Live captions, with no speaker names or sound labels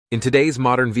In today's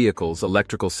modern vehicles,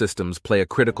 electrical systems play a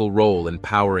critical role in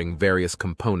powering various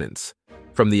components,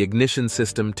 from the ignition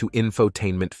system to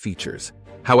infotainment features.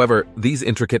 However, these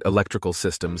intricate electrical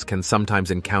systems can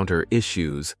sometimes encounter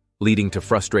issues, leading to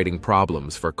frustrating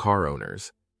problems for car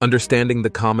owners. Understanding the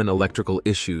common electrical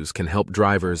issues can help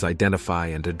drivers identify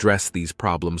and address these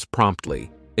problems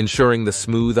promptly, ensuring the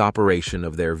smooth operation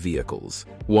of their vehicles.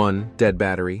 1. Dead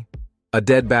battery. A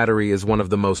dead battery is one of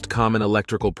the most common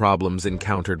electrical problems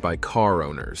encountered by car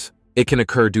owners. It can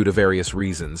occur due to various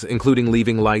reasons, including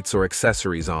leaving lights or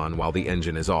accessories on while the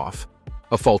engine is off,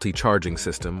 a faulty charging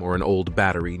system, or an old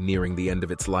battery nearing the end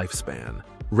of its lifespan.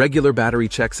 Regular battery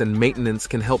checks and maintenance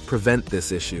can help prevent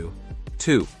this issue.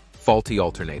 2. Faulty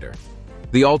alternator.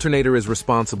 The alternator is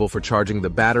responsible for charging the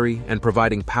battery and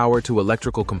providing power to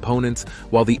electrical components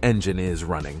while the engine is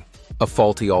running. A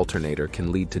faulty alternator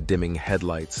can lead to dimming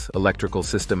headlights, electrical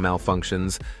system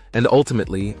malfunctions, and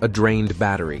ultimately a drained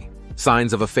battery.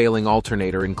 Signs of a failing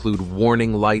alternator include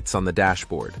warning lights on the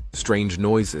dashboard, strange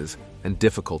noises, and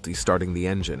difficulty starting the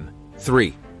engine.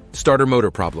 3. Starter motor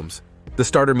problems. The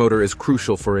starter motor is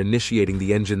crucial for initiating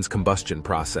the engine's combustion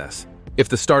process. If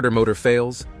the starter motor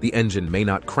fails, the engine may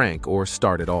not crank or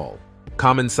start at all.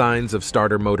 Common signs of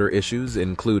starter motor issues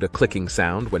include a clicking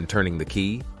sound when turning the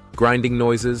key, grinding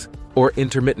noises, or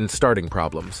intermittent starting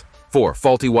problems. 4.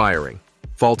 Faulty wiring.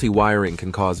 Faulty wiring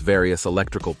can cause various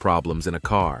electrical problems in a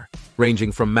car,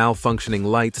 ranging from malfunctioning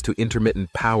lights to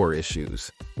intermittent power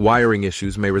issues. Wiring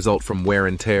issues may result from wear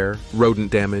and tear,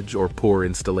 rodent damage, or poor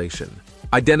installation.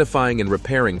 Identifying and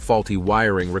repairing faulty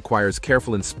wiring requires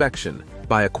careful inspection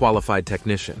by a qualified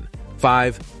technician.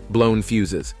 5. Blown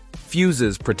fuses.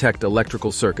 Fuses protect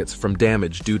electrical circuits from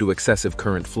damage due to excessive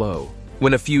current flow.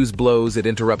 When a fuse blows, it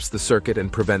interrupts the circuit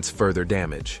and prevents further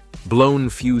damage. Blown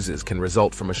fuses can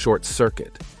result from a short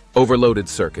circuit, overloaded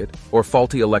circuit, or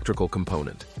faulty electrical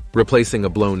component. Replacing a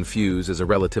blown fuse is a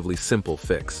relatively simple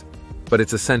fix, but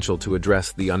it's essential to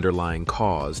address the underlying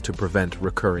cause to prevent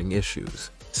recurring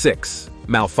issues. 6.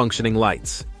 Malfunctioning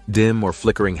lights. Dim or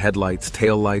flickering headlights,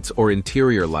 taillights, or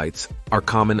interior lights are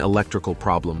common electrical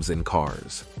problems in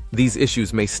cars. These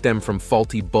issues may stem from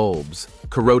faulty bulbs,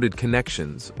 corroded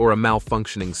connections, or a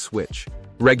malfunctioning switch.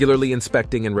 Regularly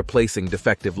inspecting and replacing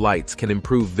defective lights can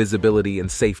improve visibility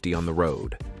and safety on the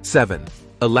road. 7.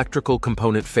 Electrical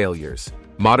component failures.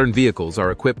 Modern vehicles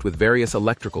are equipped with various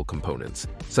electrical components,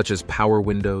 such as power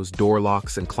windows, door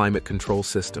locks, and climate control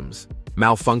systems.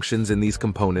 Malfunctions in these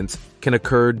components can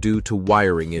occur due to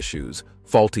wiring issues,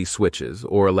 faulty switches,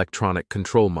 or electronic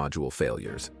control module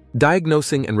failures.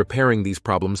 Diagnosing and repairing these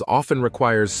problems often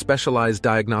requires specialized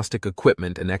diagnostic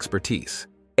equipment and expertise.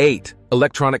 8.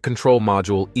 Electronic control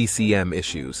module (ECM)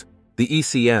 issues. The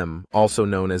ECM, also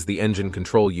known as the Engine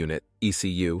Control Unit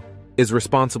 (ECU), is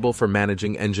responsible for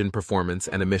managing engine performance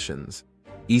and emissions.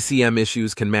 ECM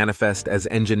issues can manifest as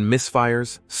engine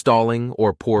misfires, stalling,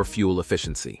 or poor fuel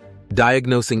efficiency.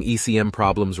 Diagnosing ECM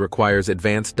problems requires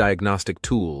advanced diagnostic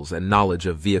tools and knowledge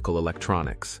of vehicle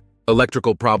electronics.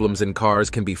 Electrical problems in cars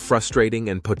can be frustrating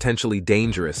and potentially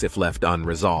dangerous if left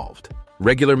unresolved.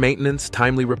 Regular maintenance,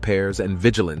 timely repairs, and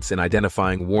vigilance in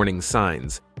identifying warning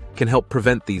signs can help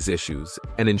prevent these issues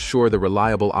and ensure the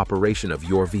reliable operation of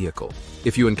your vehicle.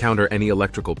 If you encounter any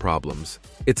electrical problems,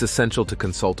 it's essential to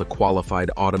consult a qualified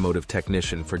automotive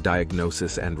technician for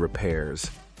diagnosis and repairs.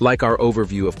 Like our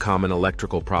overview of common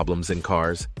electrical problems in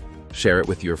cars, share it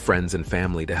with your friends and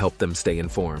family to help them stay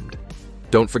informed.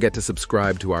 Don't forget to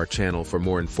subscribe to our channel for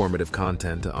more informative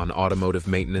content on automotive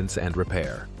maintenance and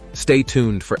repair. Stay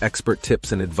tuned for expert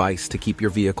tips and advice to keep your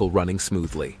vehicle running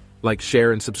smoothly. Like,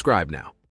 share, and subscribe now.